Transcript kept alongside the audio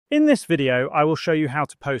In this video, I will show you how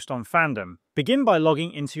to post on Fandom. Begin by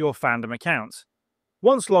logging into your Fandom account.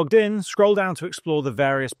 Once logged in, scroll down to explore the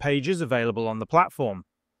various pages available on the platform.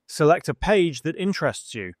 Select a page that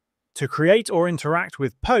interests you. To create or interact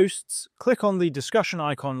with posts, click on the discussion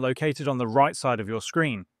icon located on the right side of your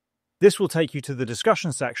screen. This will take you to the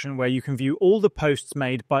discussion section where you can view all the posts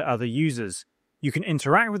made by other users. You can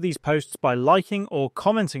interact with these posts by liking or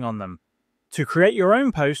commenting on them. To create your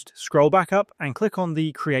own post, scroll back up and click on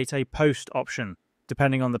the Create a Post option.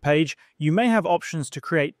 Depending on the page, you may have options to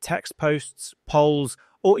create text posts, polls,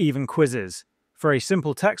 or even quizzes. For a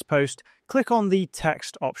simple text post, click on the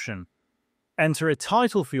Text option. Enter a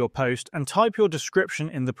title for your post and type your description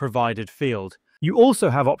in the provided field. You also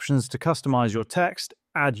have options to customize your text,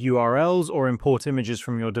 add URLs, or import images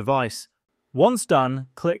from your device. Once done,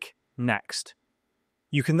 click Next.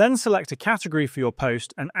 You can then select a category for your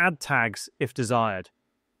post and add tags if desired.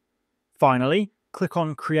 Finally, click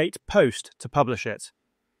on Create Post to publish it.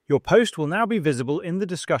 Your post will now be visible in the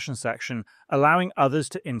discussion section, allowing others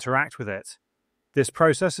to interact with it. This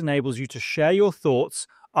process enables you to share your thoughts,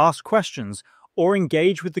 ask questions, or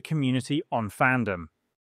engage with the community on Fandom.